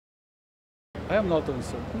I am not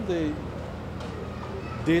uncertain. The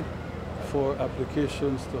date for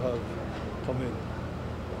applications to have come in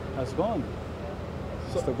has gone.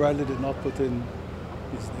 So, Mr. Bradley did not put in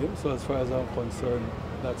his name, so as far as I'm concerned,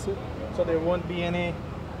 that's it. so there won't be any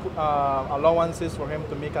allowances for him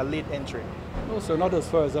to make a late entry? No, sir, not as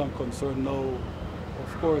far as I'm concerned. No,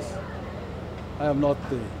 of course, I am not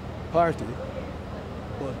the party,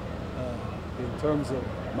 but in terms of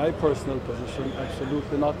my personal position,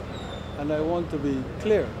 absolutely not. And I want to be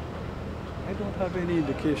clear, I don't have any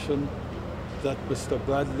indication that Mr.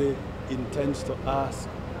 Bradley intends to ask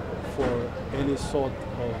for any sort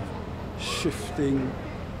of shifting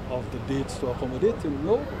of the dates to accommodate him.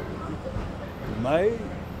 No, my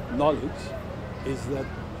knowledge is that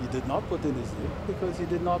he did not put in his name because he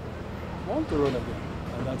did not want to run again,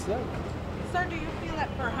 and that's that. Sir, do you feel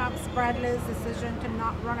that perhaps Bradley's decision to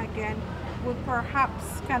not run again would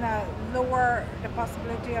perhaps kind of lower the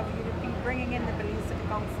possibility of U.D.P bringing in the Belize City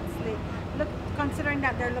Council slate? Look, considering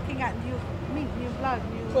that they're looking at new meat, new blood,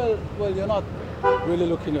 new... Well, you're not really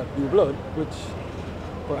looking at new blood, which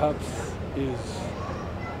perhaps is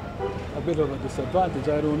a bit of a disadvantage.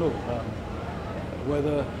 I don't know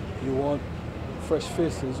whether you want fresh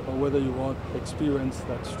faces or whether you want experience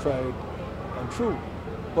that's tried and true.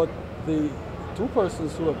 But the two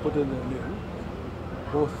persons who have put in their name,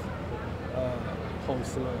 both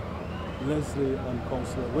Councillor Leslie and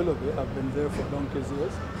Councillor Willoughby, have been there for donkey's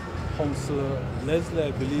years. Councillor Leslie,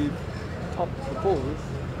 I believe, topped the polls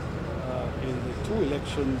in the two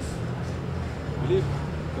elections, I believe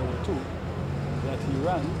there were two, that he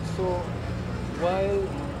ran. So while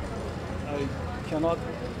I cannot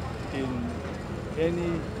in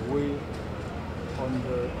any way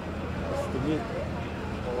underestimate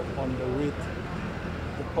or underrate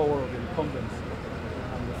the power of incumbency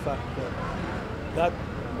and the fact that that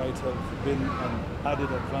might have been an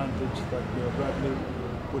added advantage that Mayor Bradley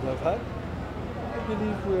would have had, I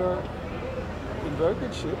believe we are in very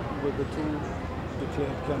good shape with the two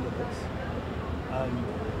declared candidates. And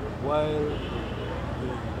while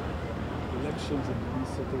the elections in Belize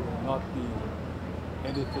City will not be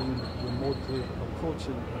anything remotely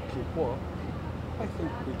approaching a cakewalk, I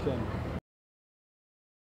think we can